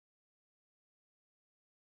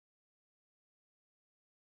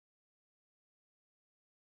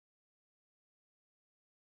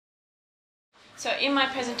So in my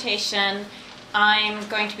presentation, I'm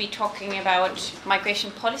going to be talking about migration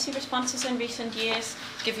policy responses in recent years,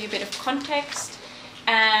 give you a bit of context.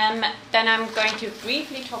 Then I'm going to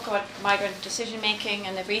briefly talk about migrant decision-making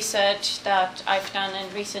and the research that I've done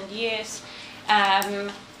in recent years,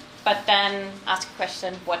 but then ask a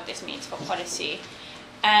question what this means for policy.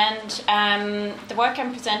 And the work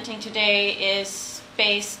I'm presenting today is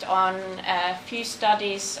based on a few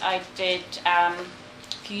studies I did a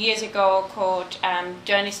few years ago called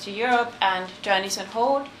Journeys to Europe and Journeys on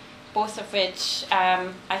Hold, both of which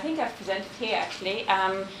I think I've presented here actually.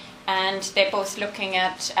 And they're both looking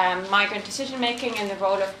at migrant decision-making and the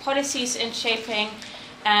role of policies in shaping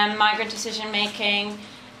migrant decision-making.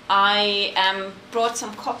 I brought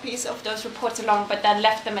some copies of those reports along, but then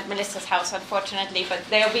left them at Melissa's house, unfortunately. But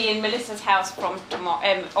they'll be in Melissa's house from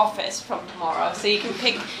tomorrow, office from tomorrow, so you can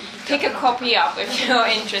pick a copy up if you're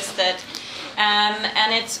interested.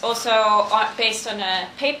 And it's also based on a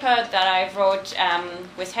paper that I wrote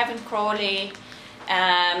with Heaven Crawley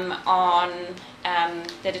on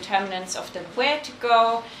the determinants of the where to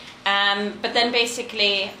go. But then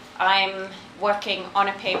basically I'm working on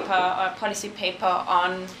a paper, a policy paper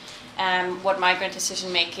on what migrant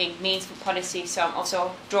decision-making means for policy. So I'm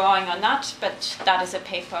also drawing on that, but that is a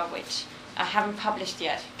paper which I haven't published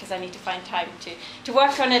yet because I need to find time to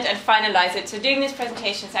work on it and finalize it. So doing this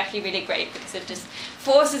presentation is actually really great because it just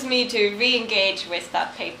forces me to re-engage with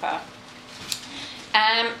that paper.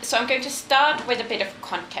 So I'm going to start with a bit of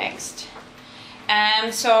context.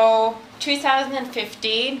 So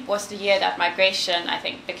 2015 was the year that migration, I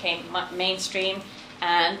think, became mainstream,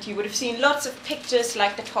 and you would have seen lots of pictures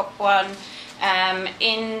like the top one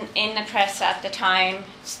in the press at the time,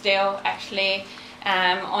 still actually,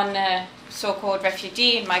 on the so-called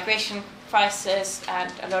refugee and migration crisis,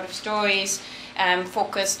 and a lot of stories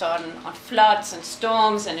focused on floods and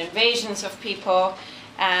storms and invasions of people.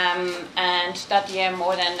 And that year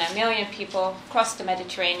more than 1 million people crossed the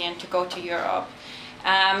Mediterranean to go to Europe.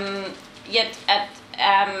 Yet,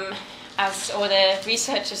 as all the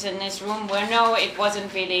researchers in this room will know, it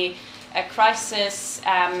wasn't really a crisis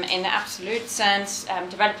in the absolute sense.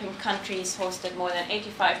 Developing countries hosted more than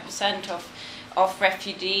 85% of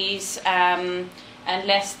refugees, and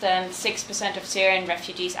less than 6% of Syrian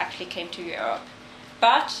refugees actually came to Europe.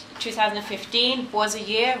 But 2015 was a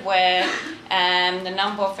year where the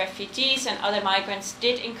number of refugees and other migrants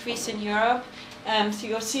did increase in Europe. So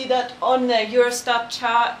you'll see that on the Eurostat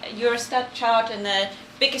chart, and the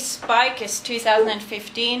biggest spike is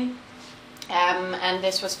 2015. And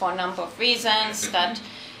this was for a number of reasons. That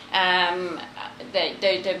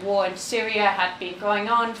the war in Syria had been going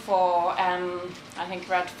on for, I think,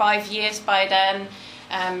 around 5 years by then.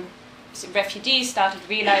 Refugees started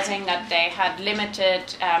realizing that they had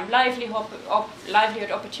limited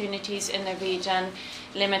livelihood opportunities in the region,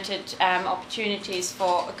 limited opportunities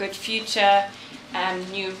for a good future.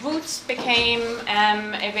 New routes became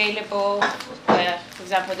available, for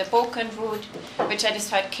example, the Balkan route, which I just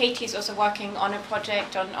heard Katie's also working on a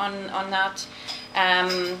project on that.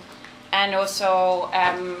 And also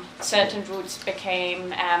certain routes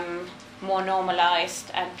became more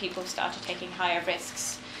normalized and people started taking higher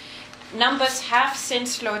risks. Numbers have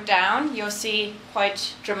since slowed down, you'll see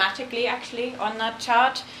quite dramatically actually on that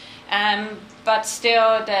chart, but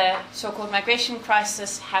still the so-called migration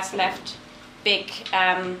crisis has left big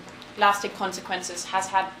lasting consequences, has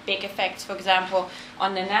had big effects, for example,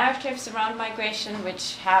 on the narratives around migration,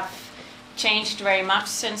 which have changed very much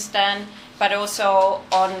since then, but also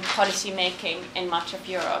on policy making in much of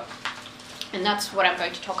Europe. And that's what I'm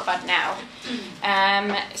going to talk about now.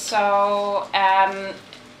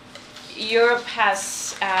 Europe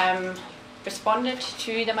has responded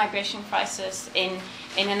to the migration crisis in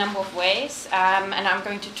a number of ways, and I'm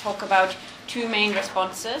going to talk about two main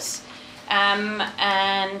responses.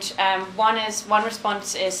 One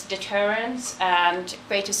response is deterrence and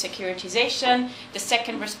greater securitization. The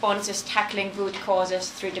second response is tackling root causes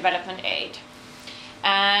through development aid.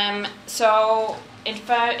 So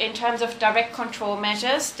in terms of direct control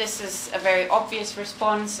measures, this is a very obvious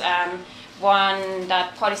response. One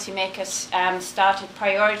that policymakers started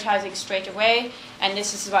prioritizing straight away, and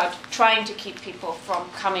this is about trying to keep people from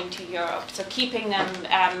coming to Europe, so keeping them,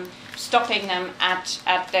 stopping them at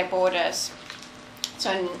their borders.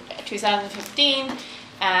 So in 2015,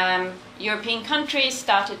 European countries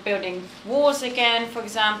started building walls again, for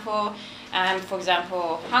example,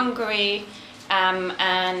 Hungary,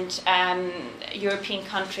 and European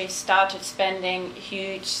countries started spending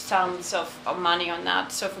huge sums of money on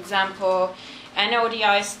that. So, for example, an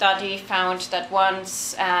ODI study found that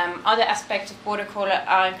once other aspects of border control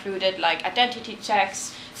are included, like identity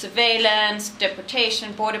checks, surveillance,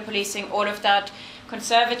 deportation, border policing, all of that.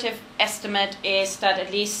 Conservative estimate is that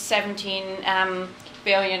at least 17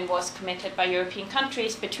 billion was committed by European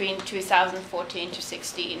countries between 2014 to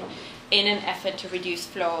 16 in an effort to reduce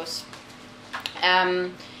flows.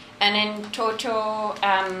 And in total,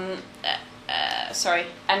 and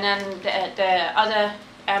then the other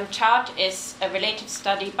chart is a related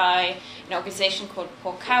study by an organization called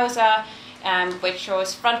Pro Causa, which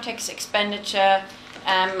shows Frontex expenditure,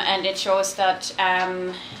 and it shows that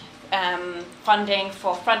funding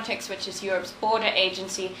for Frontex, which is Europe's border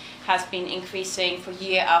agency, has been increasing for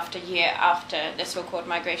year after the so-called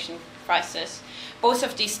migration crisis. Both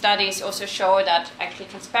of these studies also show that actually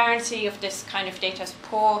transparency of this kind of data is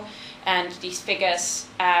poor, and these figures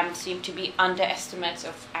seem to be underestimates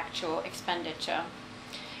of actual expenditure.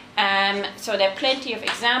 So there are plenty of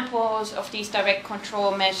examples of these direct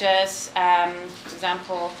control measures. For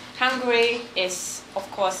example, Hungary is, of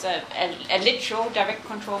course, a literal direct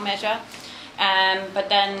control measure. But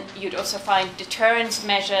then you'd also find deterrence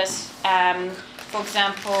measures. For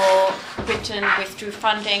example, Britain withdrew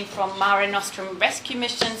funding from Mare Nostrum rescue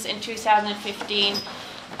missions in 2015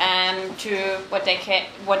 to what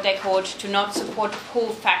they called to not support pull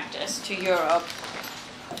factors to Europe.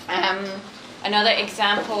 Another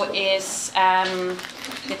example is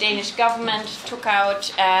the Danish government took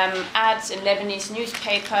out ads in Lebanese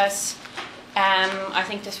newspapers. I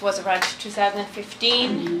think this was around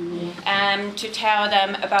 2015, to tell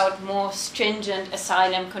them about more stringent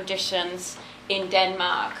asylum conditions in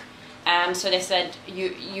Denmark. So they said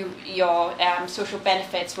your social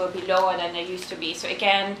benefits will be lower than they used to be. So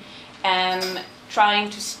again, trying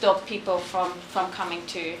to stop people from coming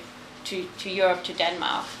to Europe, to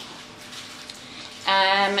Denmark.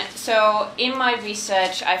 So in my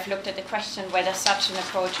research, I've looked at the question whether such an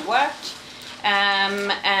approach worked.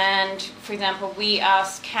 And for example, we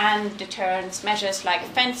asked, can deterrence measures like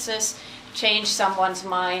fences change someone's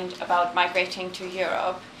mind about migrating to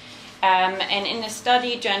Europe? And in the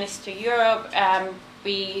study, Journeys to Europe,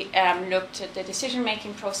 we looked at the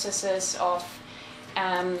decision-making processes of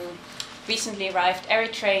recently arrived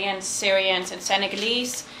Eritreans, Syrians, and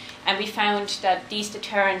Senegalese. And we found that these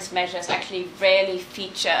deterrence measures actually rarely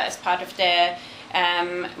feature as part of their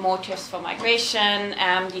motives for migration.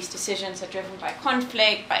 These decisions are driven by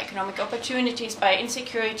conflict, by economic opportunities, by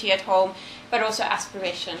insecurity at home, but also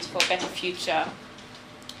aspirations for a better future.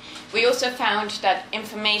 We also found that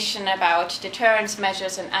information about deterrence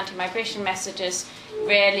measures and anti-migration messages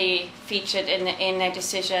rarely featured in their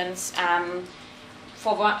decisions.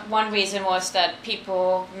 For one reason was that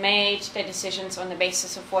people made their decisions on the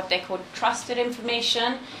basis of what they called trusted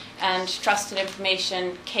information, and trusted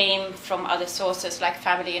information came from other sources like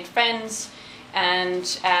family and friends,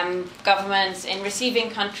 and governments in receiving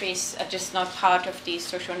countries are just not part of these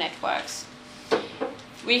social networks.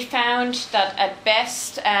 We found that at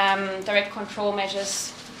best, direct control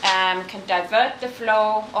measures can divert the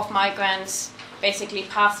flow of migrants, basically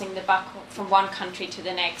passing the buck from one country to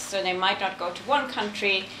the next. So they might not go to one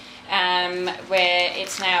country where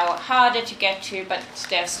it's now harder to get to, but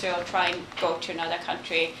they're still trying to go to another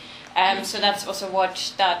country. So that's also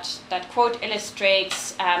what that quote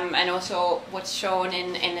illustrates, and also what's shown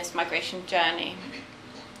in this migration journey.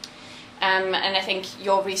 And I think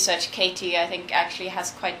your research, Katie, I think actually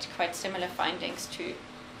has quite similar findings too.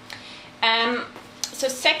 So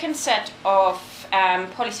second set of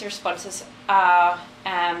policy responses are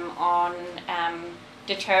on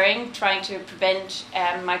deterring, trying to prevent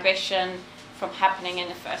migration from happening in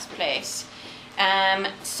the first place.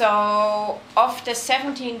 So of the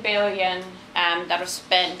 17 billion that was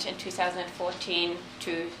spent in 2014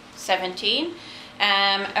 to 17,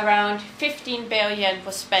 around 15 billion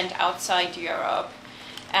was spent outside Europe.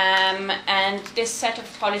 And this set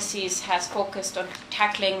of policies has focused on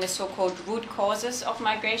tackling the so-called root causes of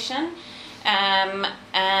migration,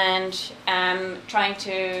 and trying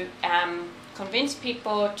to convince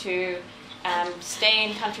people to stay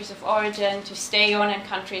in countries of origin, to stay on in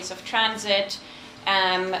countries of transit,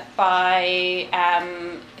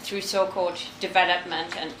 through so-called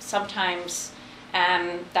development. And sometimes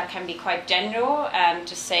that can be quite general,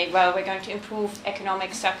 to say, well, we're going to improve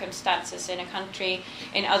economic circumstances in a country.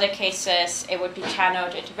 In other cases, it would be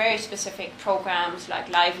channeled into very specific programs like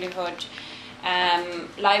livelihood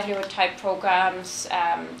type programs,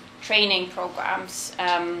 training programs,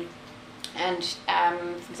 and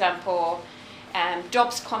for example,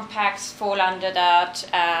 jobs compacts fall under that,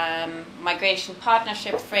 migration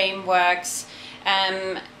partnership frameworks.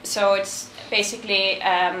 So it's basically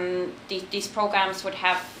these programs would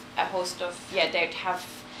have a host of, they'd have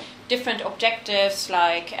different objectives,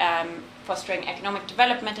 like, for fostering economic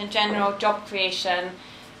development in general, job creation,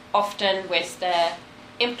 often with the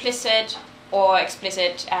implicit or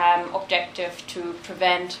explicit objective to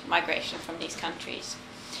prevent migration from these countries.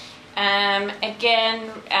 Again,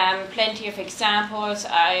 plenty of examples.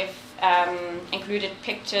 I've included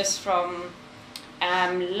pictures from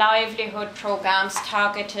livelihood programs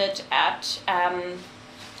targeted at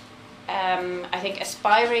I think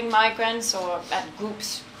aspiring migrants or at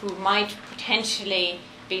groups who might potentially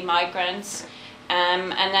be migrants.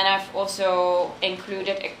 And then I've also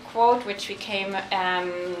included a quote which we came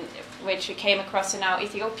across in our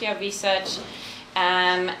Ethiopia research,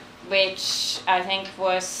 which I think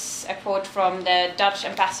was a quote from the Dutch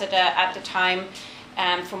ambassador at the time,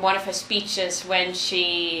 from one of her speeches when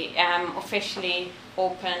she officially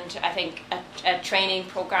opened, I think, a training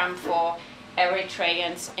program for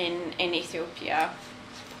Eritreans in Ethiopia.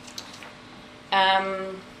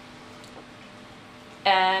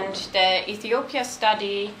 And the Ethiopia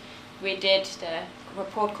study, we did the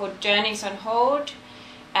report called Journeys on Hold.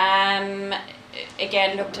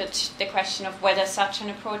 Again, looked at the question of whether such an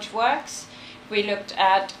approach works. We looked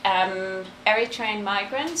at Eritrean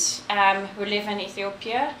migrants who live in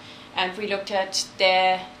Ethiopia, and we looked at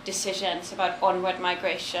their decisions about onward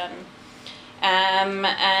migration.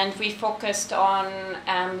 And we focused on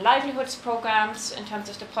livelihoods programs in terms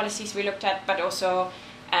of the policies we looked at, but also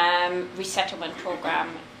resettlement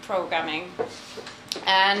programming.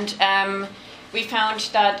 And we found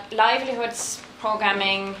that livelihoods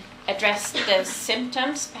programming addressed the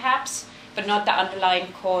symptoms, perhaps, but not the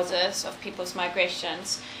underlying causes of people's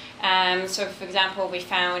migrations. So, for example, we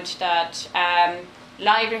found that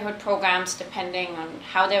livelihood programs, depending on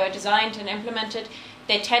how they were designed and implemented,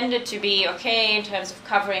 they tended to be okay in terms of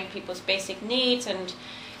covering people's basic needs and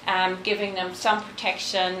giving them some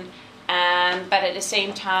protection, but at the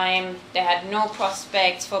same time they had no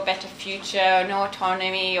prospects for a better future, no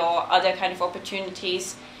autonomy or other kind of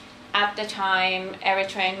opportunities. At the time,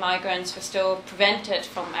 Eritrean migrants were still prevented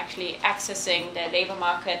from actually accessing the labor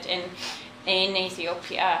market in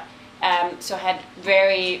Ethiopia, so had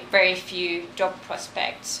very, very few job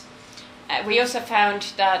prospects. We also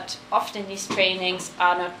found that often these trainings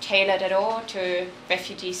are not tailored at all to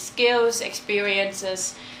refugee skills,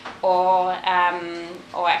 experiences, or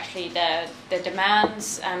actually the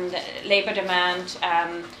demands, the labor demand,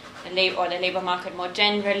 or the labor market more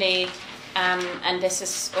generally. And this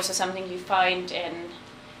is also something you find in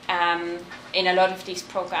a lot of these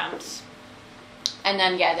programs. And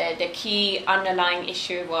then, the key underlying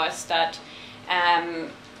issue was that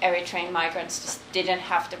Eritrean migrants just didn't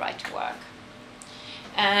have the right to work.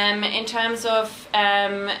 In terms of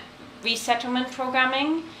resettlement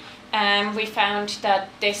programming, we found that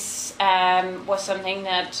this was something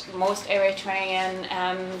that most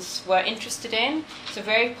Eritreans were interested in. So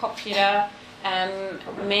very popular.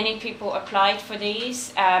 Many people applied for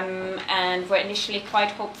these and were initially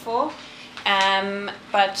quite hopeful,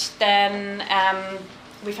 but then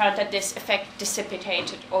we found that this effect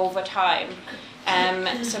dissipated over time.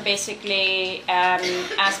 So basically,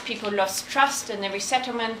 as people lost trust in the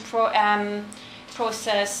resettlement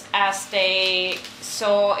process, as they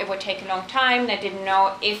saw it would take a long time, they didn't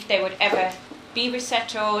know if they would ever be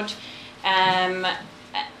resettled,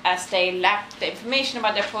 as they lacked the information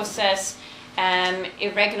about the process,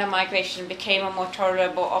 irregular migration became a more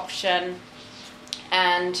tolerable option,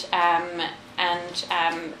 and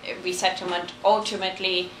resettlement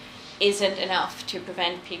ultimately isn't enough to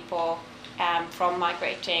prevent people from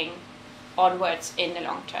migrating onwards in the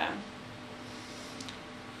long term.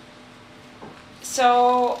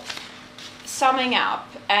 So, summing up,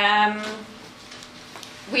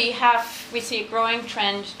 we see a growing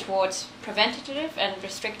trend towards preventative and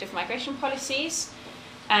restrictive migration policies.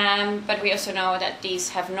 But we also know that these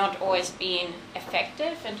have not always been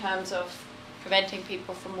effective in terms of preventing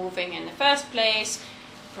people from moving in the first place,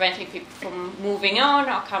 preventing people from moving on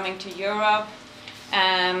or coming to Europe.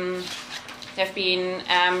 There have been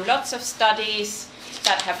lots of studies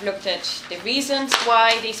that have looked at the reasons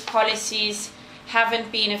why these policies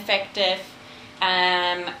haven't been effective.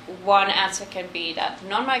 One answer can be that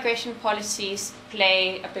non-migration policies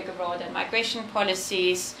play a bigger role than migration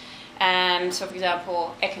policies. So, for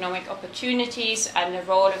example, economic opportunities and the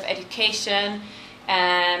role of education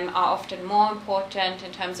are often more important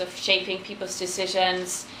in terms of shaping people's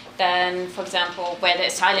decisions than, for example, where the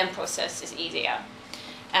asylum process is easier.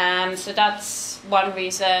 So that's one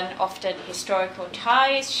reason. Often historical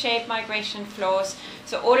ties shape migration flows.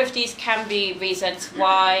 So all of these can be reasons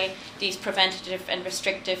why these preventative and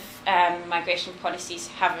restrictive migration policies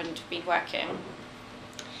haven't been working.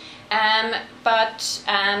 But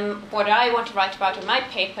what I want to write about in my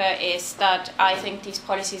paper is that I think these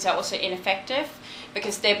policies are also ineffective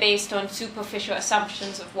because they're based on superficial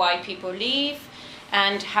assumptions of why people leave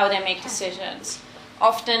and how they make decisions.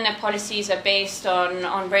 Often the policies are based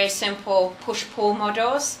on very simple push-pull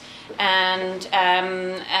models and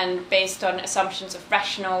based on assumptions of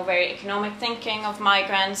rational, very economic thinking of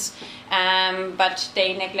migrants, but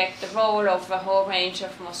they neglect the role of a whole range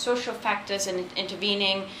of more social factors and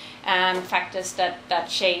intervening factors that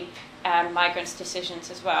shape migrants' decisions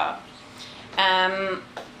as well.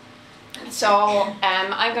 So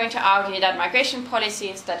I'm going to argue that migration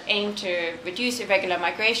policies that aim to reduce irregular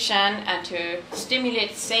migration and to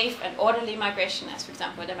stimulate safe and orderly migration, as for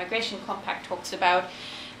example the Migration Compact talks about,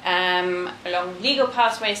 along legal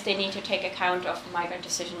pathways, they need to take account of migrant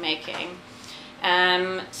decision making.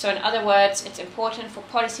 So in other words, it's important for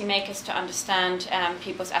policymakers to understand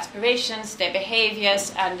people's aspirations, their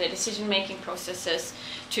behaviors and their decision-making processes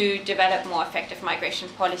to develop more effective migration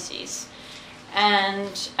policies.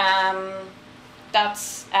 And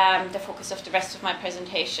that's the focus of the rest of my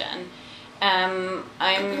presentation.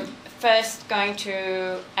 I'm first going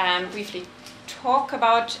to briefly talk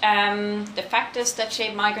about the factors that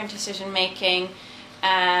shape migrant decision-making,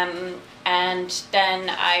 and then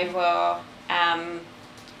I will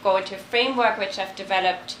go into a framework which I've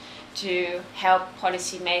developed to help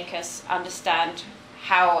policymakers understand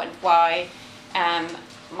how and why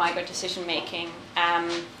migrant decision-making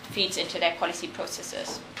feeds into their policy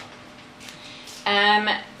processes.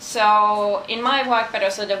 So in my work, but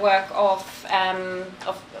also the work of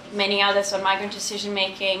many others on migrant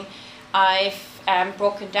decision-making, I've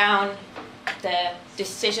broken down the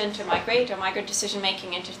decision to migrate or migrant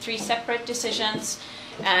decision-making into 3 separate decisions.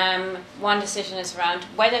 One decision is around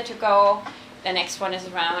whether to go, the next one is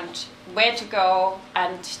around where to go,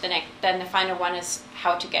 and then the final one is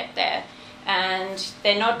how to get there. And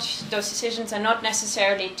those decisions are not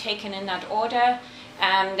necessarily taken in that order.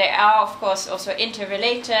 They are, of course, also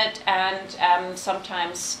interrelated, and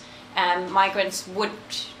sometimes migrants would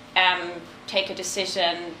take a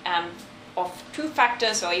decision of 2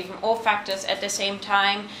 factors or even all factors at the same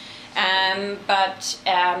time. But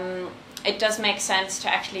it does make sense to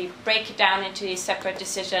actually break it down into these separate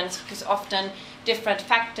decisions because often different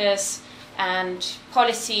factors and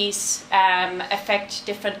policies affect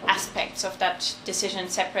different aspects of that decision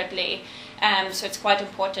separately. So it's quite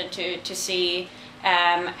important to see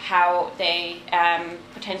how they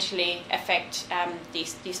potentially affect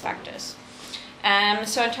these factors.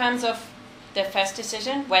 So in terms of the first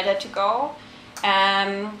decision, whether to go,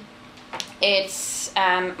 it's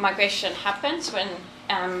migration happens when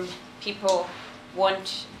people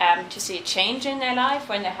want to see a change in their life,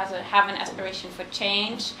 when they have an aspiration for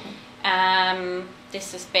change.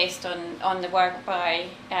 This is based on the work by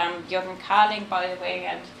Jürgen Carling, by the way,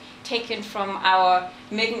 and taken from our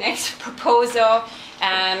migrant proposal.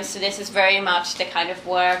 So this is very much the kind of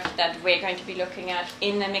work that we're going to be looking at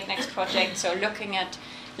in the migrant project. So looking at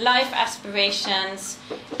life aspirations,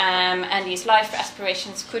 and these life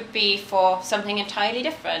aspirations could be for something entirely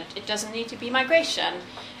different. It doesn't need to be migration,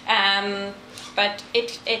 but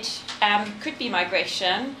it could be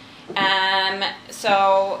migration.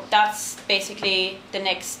 So that's basically the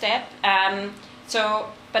next step.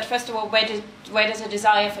 But first of all, where does a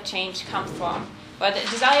desire for change come from? Well, the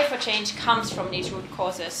desire for change comes from these root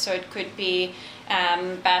causes. So it could be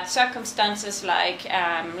bad circumstances like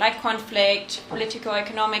conflict, political,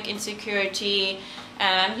 economic insecurity,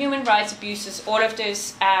 human rights abuses. All of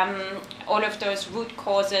those root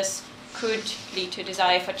causes could lead to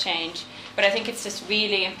desire for change. But I think it's just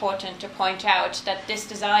really important to point out that this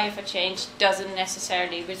desire for change doesn't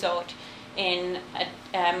necessarily result in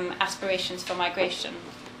aspirations for migration.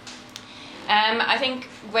 I think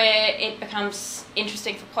where it becomes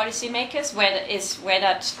interesting for policymakers where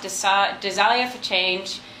that desire for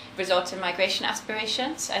change results in migration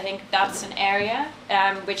aspirations. I think that's an area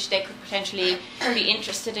which they could potentially be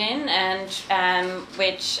interested in, and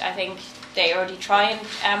which I think they already try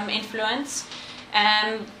and influence.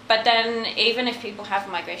 But then even if people have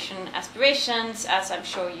migration aspirations, as I'm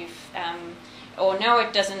sure you've all know,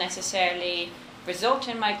 it doesn't necessarily result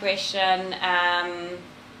in migration.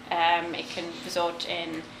 It can result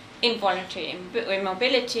in involuntary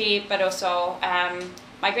immobility, but also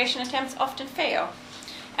migration attempts often fail.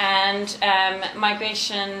 And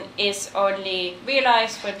migration is only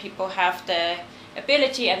realized when people have the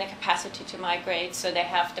ability and the capacity to migrate. So they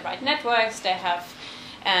have the right networks, they have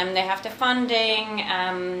the funding,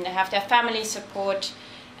 they have their family support,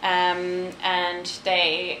 and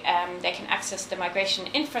they can access the migration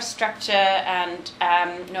infrastructure and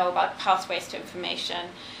know about pathways to information.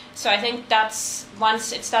 So I think that's,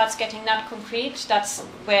 once it starts getting that concrete, that's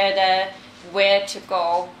where the where to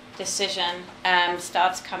go decision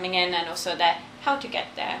starts coming in, and also the how to get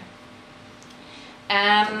there.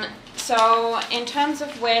 So in terms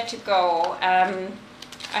of where to go,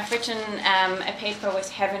 I've written a paper with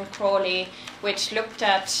Heaven Crawley, which looked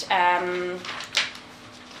at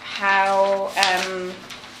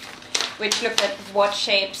what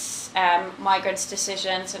shapes migrants'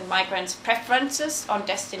 decisions and migrants' preferences on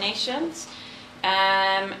destinations,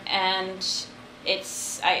 and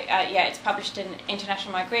it's published in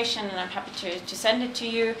International Migration, and I'm happy to send it to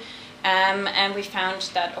you. And we found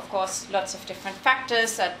that, of course, lots of different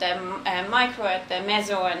factors at the micro, at the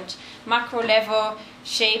meso and macro level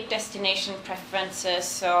shape destination preferences.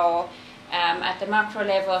 So at the macro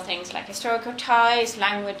level, things like historical ties,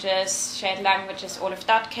 languages, shared languages, all of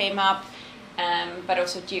that came up, but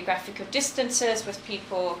also geographical distances, with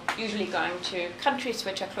people usually going to countries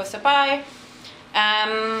which are closer by.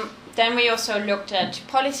 Then we also looked at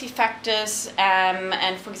policy factors,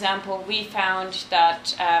 and for example, we found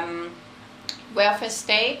that welfare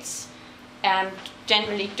states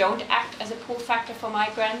generally don't act as a pull factor for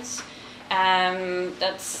migrants.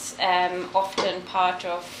 That's often part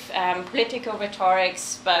of political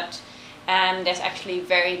rhetorics, but there's actually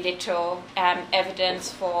very little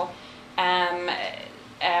evidence for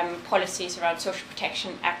policies around social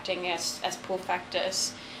protection acting as pull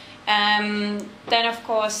factors. Then, of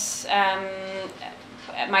course,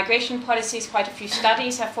 migration policies, quite a few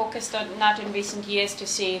studies have focused on that in recent years to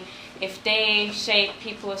see if they shape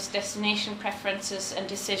people's destination preferences and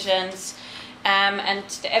decisions. And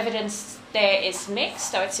the evidence there is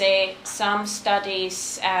mixed. I would say some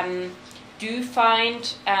studies do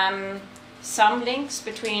find some links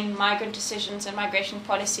between migrant decisions and migration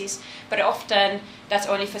policies, but often that's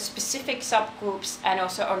only for specific subgroups and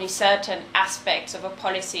also only certain aspects of a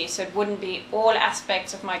policy. So it wouldn't be all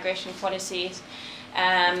aspects of migration policies.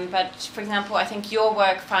 But for example, I think your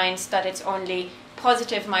work finds that it's only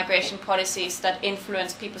positive migration policies that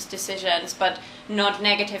influence people's decisions, but not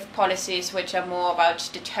negative policies which are more about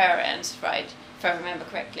deterrence, right? If I remember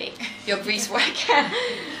correctly, your Greece work.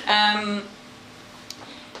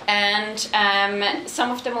 And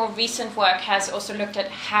some of the more recent work has also looked at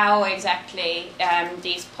how exactly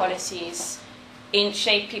these policies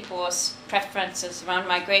shape people's preferences around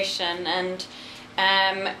migration. And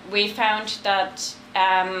we found that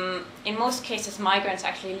in most cases migrants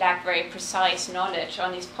actually lack very precise knowledge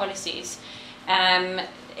on these policies.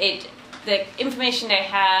 The information they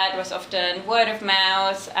had was often word of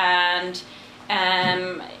mouth, and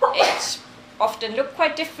it often look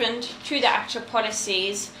quite different to the actual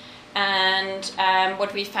policies, and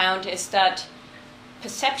what we found is that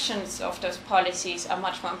perceptions of those policies are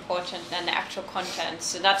much more important than the actual content.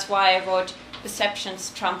 So that's why I wrote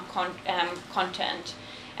perceptions trump content.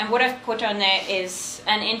 And what I've put on there is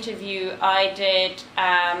an interview I did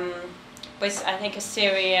with, I think, a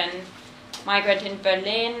Syrian migrant in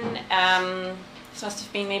Berlin. This must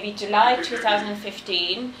have been maybe July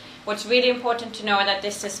 2015. What's really important to know that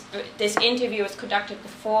this interview was conducted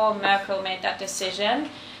before Merkel made that decision.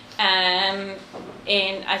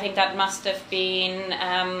 I think that must have been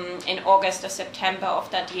in August or September of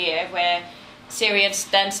that year, where Syrians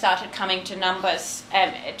then started coming to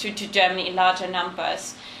to Germany in larger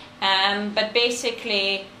numbers. But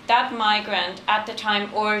basically, that migrant at the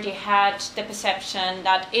time already had the perception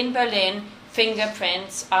that in Berlin,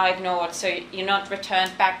 fingerprints are ignored, so you're not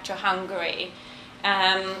returned back to Hungary.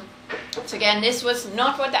 So again, this was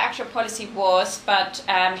not what the actual policy was, but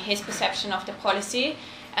his perception of the policy,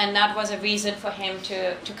 and that was a reason for him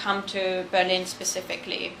to come to Berlin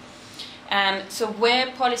specifically. So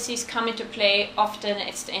where policies come into play, often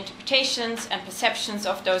it's the interpretations and perceptions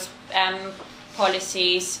of those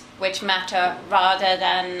policies which matter rather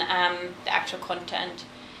than the actual content.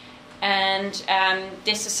 And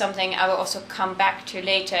this is something I will also come back to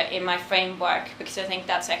later in my framework, because I think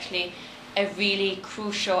that's actually a really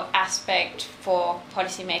crucial aspect for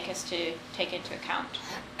policymakers to take into account.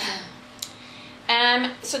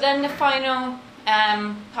 So then the final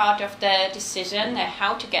part of the decision,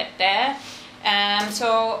 how to get there.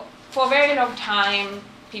 So for a very long time,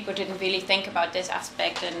 people didn't really think about this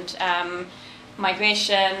aspect, and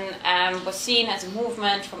migration was seen as a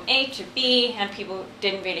movement from A to B, and people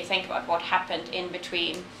didn't really think about what happened in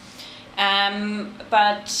between.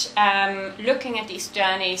 But looking at these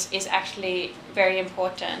journeys is actually very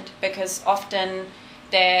important, because often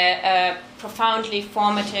they're a profoundly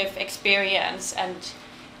formative experience, and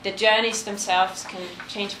the journeys themselves can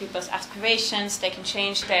change people's aspirations, they can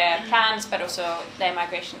change their plans, but also their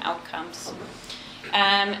migration outcomes.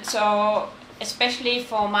 So especially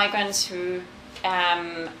for migrants who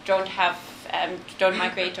don't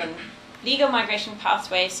migrate on legal migration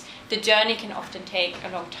pathways, the journey can often take a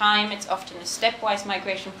long time. It's often a stepwise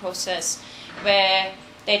migration process where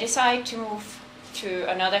they decide to move to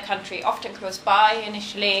another country, often close by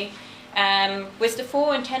initially, with the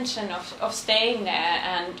full intention of staying there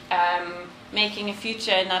and making a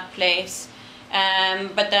future in that place,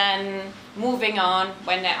 but then moving on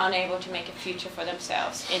when they're unable to make a future for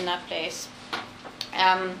themselves in that place.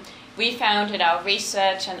 We found in our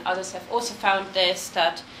research, and others have also found this,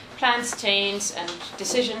 that plans change and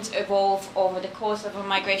decisions evolve over the course of a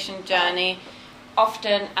migration journey,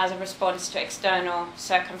 often as a response to external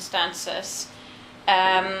circumstances.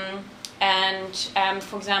 For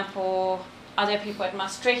example, other people at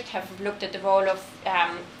Maastricht have looked at the role of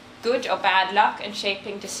good or bad luck in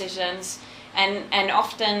shaping decisions, and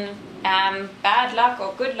often bad luck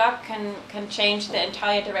or good luck can change the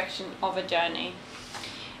entire direction of a journey.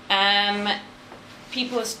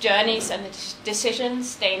 People's journeys and the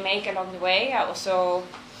decisions they make along the way are also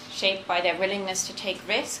shaped by their willingness to take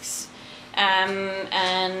risks.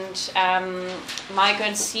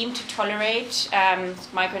 Migrants seem to tolerate,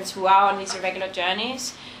 migrants who are on these irregular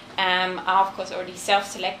journeys are of course already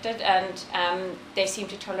self-selected, and they seem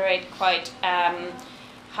to tolerate quite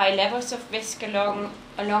high levels of risk along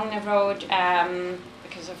the road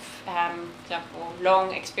because of, for example,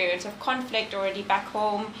 long experience of conflict already back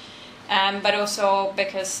home, but also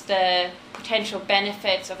because the potential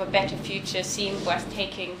benefits of a better future seem worth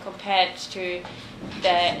taking compared to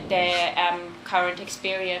their current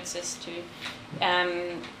experiences, to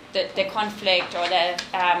the conflict or the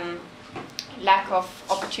lack of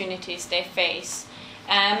opportunities they face.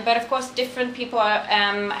 But of course, different people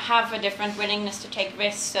have a different willingness to take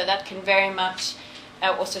risks, so that can very much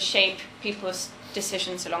also shape people's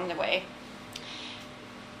decisions along the way.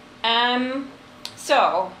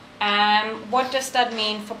 What does that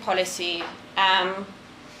mean for policy?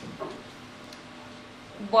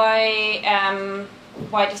 Why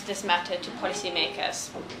does this matter to policymakers?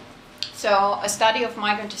 So a study of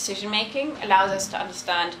migrant decision making allows us to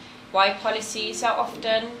understand why policies are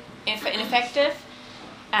often ineffective.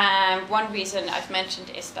 One reason I've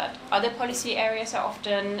mentioned is that other policy areas are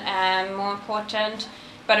often more important,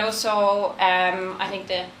 but also I think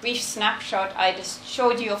the brief snapshot I just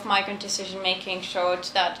showed you of migrant decision making showed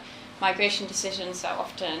that migration decisions are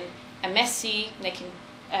often a messy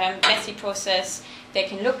process. They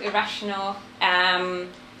can look irrational.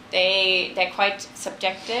 They're quite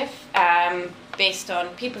subjective, based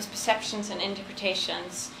on people's perceptions and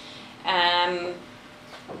interpretations.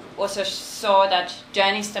 Also saw that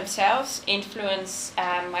journeys themselves influence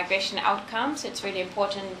migration outcomes. It's really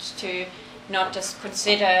important to not just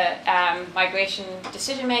consider migration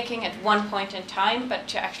decision making at one point in time, but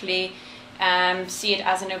to actually see it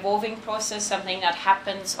as an evolving process, something that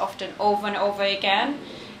happens often over and over again,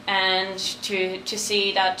 and to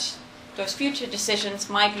see that those future decisions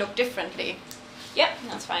might look differently. Yep,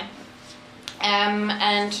 that's fine.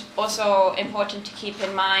 And also important to keep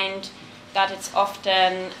in mind that it's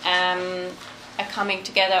often a coming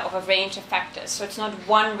together of a range of factors. So it's not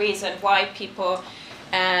one reason why people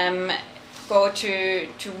go to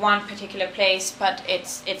one particular place, but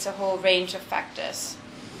it's a whole range of factors.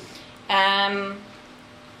 And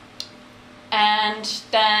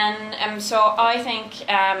then, so I think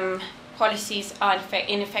policies are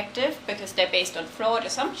ineffective because they're based on flawed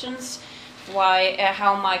assumptions,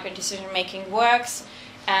 how migrant decision making works,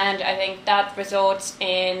 and I think that results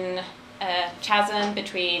in a chasm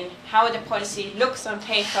between how the policy looks on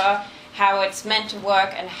paper, how it's meant to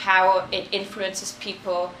work, and how it influences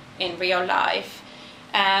people in real life.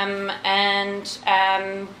 I'm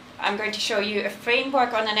going to show you a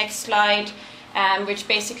framework on the next slide, which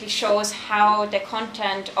basically shows how the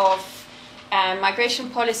content of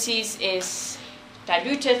migration policies is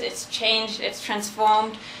diluted, it's changed, it's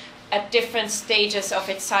transformed at different stages of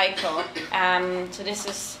its cycle. So this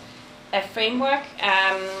is a framework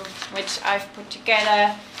which I've put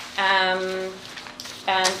together, and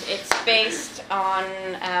it's based on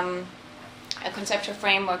a conceptual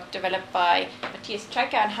framework developed by Matthias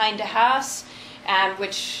Trecker and Hein de Haas,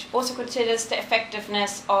 which also considers the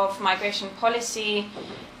effectiveness of migration policy,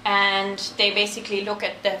 and they basically look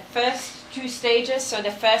at the first two stages, so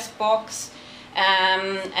the first box,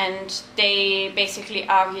 and they basically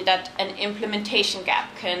argue that an implementation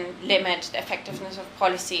gap can limit the effectiveness of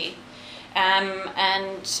policy.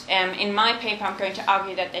 In my paper I'm going to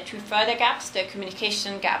argue that there are two further gaps, the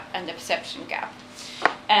communication gap and the perception gap.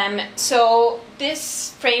 So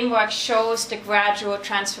this framework shows the gradual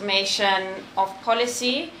transformation of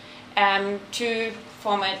policy to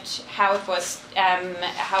from it how it was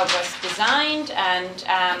designed and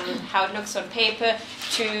how it looks on paper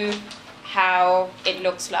to how it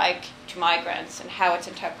looks like to migrants and how it's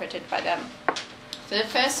interpreted by them. So the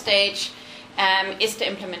first stage is the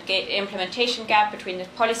implementation gap between the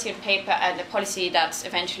policy on paper and the policy that's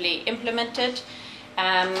eventually implemented.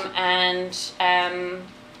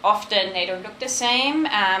 Often they don't look the same,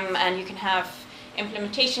 and you can have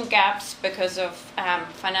implementation gaps because of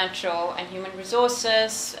financial and human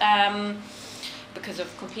resources, because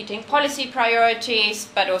of competing policy priorities,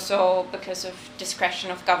 but also because of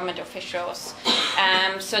discretion of government officials.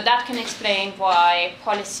 So that can explain why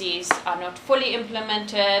policies are not fully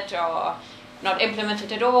implemented, or not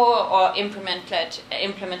implemented at all, or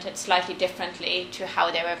implemented slightly differently to how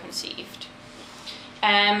they were conceived.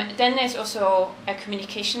 Then there's also a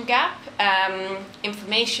communication gap.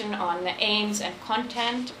 Information on the aims and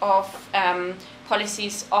content of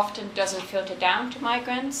policies often doesn't filter down to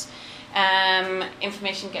migrants.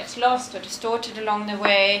 Information gets lost or distorted along the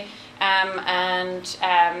way, and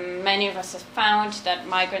many of us have found that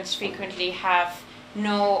migrants frequently have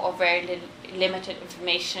no or very limited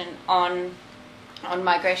information on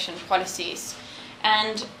migration policies.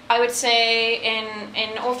 And I would say,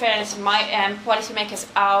 in all fairness, policymakers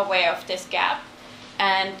are aware of this gap,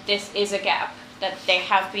 and this is a gap that they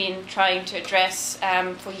have been trying to address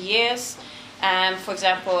for years. For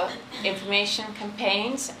example, information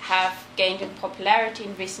campaigns have gained in popularity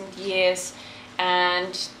in recent years,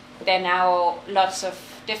 and there are now lots of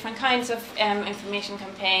different kinds of information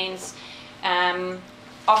campaigns,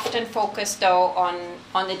 often focused though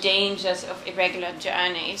on the dangers of irregular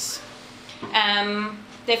journeys.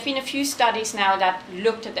 There have been a few studies now that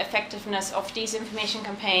looked at the effectiveness of these information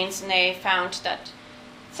campaigns, and they found that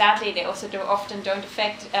sadly they also often don't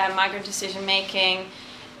affect migrant decision making,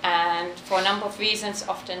 and for a number of reasons.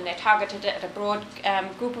 Often they're targeted at a broad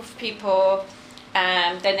group of people,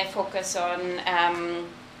 then they focus on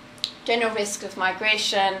general risks of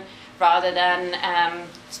migration rather than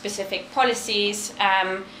specific policies,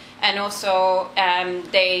 and also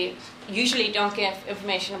they usually don't give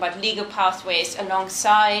information about legal pathways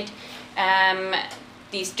alongside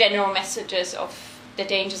these general messages of the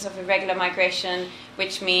dangers of irregular migration,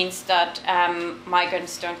 which means that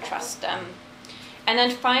migrants don't trust them. And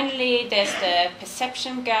then finally, there's the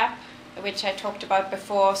perception gap, which I talked about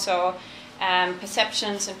before. So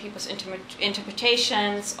perceptions and people's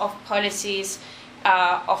interpretations of policies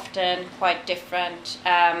are often quite different.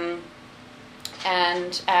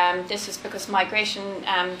 This is because migration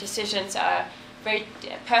decisions are very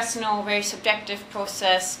personal, very subjective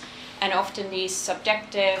process, and often these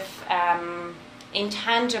subjective,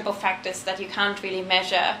 intangible factors that you can't really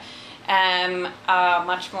measure are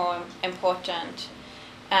much more important.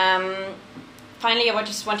 Finally, I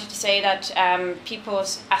just wanted to say that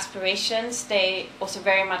people's aspirations, they also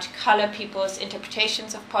very much color people's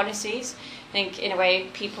interpretations of policies. I think in a way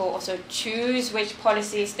people also choose which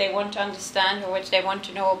policies they want to understand or which they want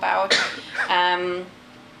to know about.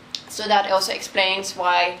 So that also explains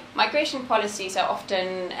why migration policies are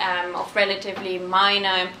often of relatively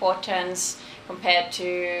minor importance compared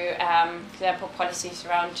to, for example, policies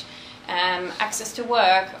around access to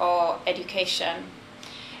work or education.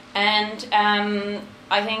 And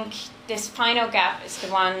I think this final gap is the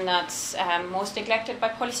one that's most neglected by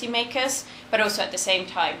policymakers, but also at the same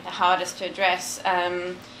time the hardest to address.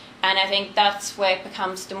 And I think that's where it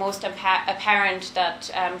becomes the most apparent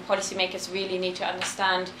that policymakers really need to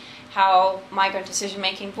understand how migrant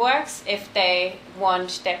decision-making works if they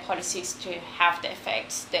want their policies to have the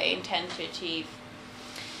effects they intend to achieve.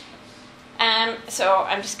 So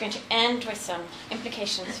I'm just going to end with some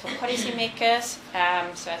implications for policymakers.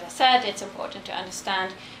 So as I said, it's important to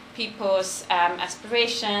understand people's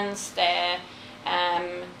aspirations, their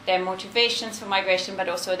motivations for migration, but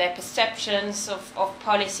also their perceptions of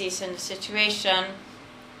policies in the situation,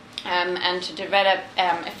 and to develop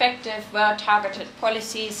effective, well-targeted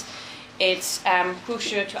policies. It's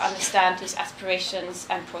crucial to understand these aspirations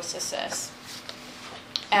and processes.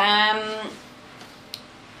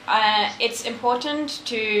 It's important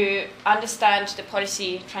to understand the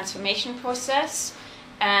policy transformation process,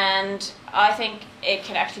 and I think it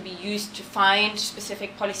can actually be used to find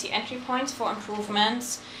specific policy entry points for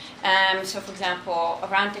improvements. So for example,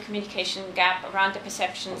 around the communication gap, around the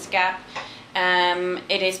perceptions gap,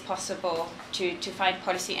 it is possible to find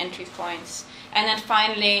policy entry points. And then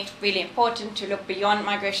finally, really important to look beyond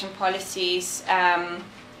migration policies.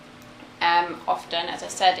 Often, as I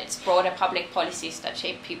said, it's broader public policies that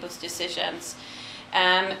shape people's decisions.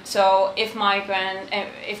 So if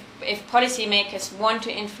policymakers want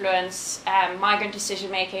to influence migrant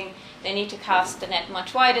decision-making, they need to cast the net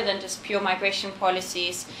much wider than just pure migration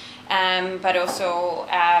policies, but also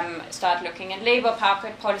start looking at labour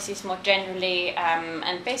market policies more generally,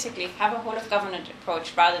 and basically have a whole of government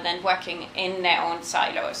approach rather than working in their own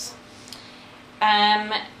silos.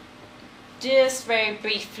 Just very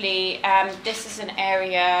briefly, this is an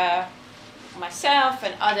area myself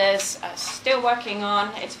and others are still working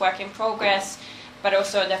on. It's work in progress, but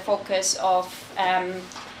also the focus of 2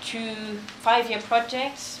 5-year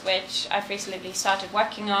projects which I've recently started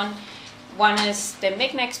working on. One is the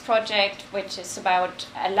MIGNEX project, which is about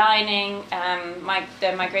aligning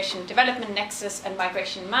the migration development nexus and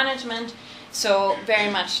migration management. So very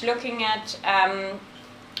much looking at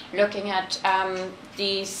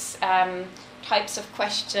these types of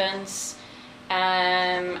questions,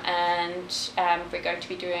 and we're going to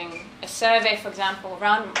be doing a survey, for example,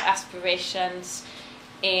 around aspirations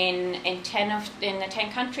in the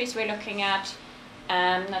 10 countries we're looking at.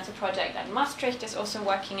 That's a project that Maastricht is also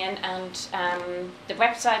working in, and the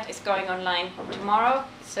website is going online tomorrow,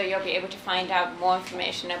 so you'll be able to find out more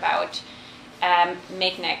information about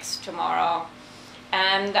MIGNEX tomorrow.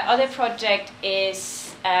 The other project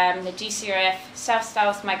is the DCRF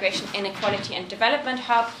South-South Migration Inequality and Development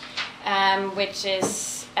Hub, which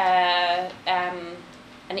is an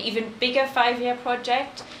even bigger 5-year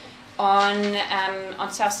project on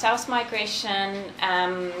South-South migration,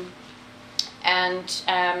 and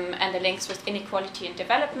the links with inequality and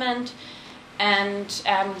development, and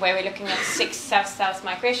where we're looking at 6 South-South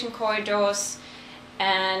migration corridors.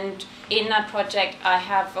 And in that project, I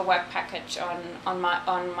have a work package on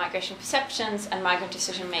migration perceptions and migrant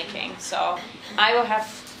decision making. So I will have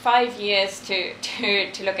 5 years to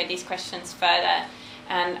look at these questions further,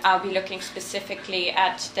 and I'll be looking specifically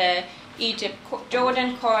at the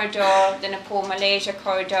Egypt-Jordan corridor, the Nepal-Malaysia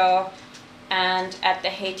corridor, and at the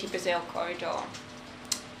Haiti-Brazil corridor.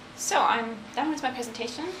 So I'm done with my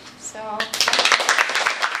presentation. So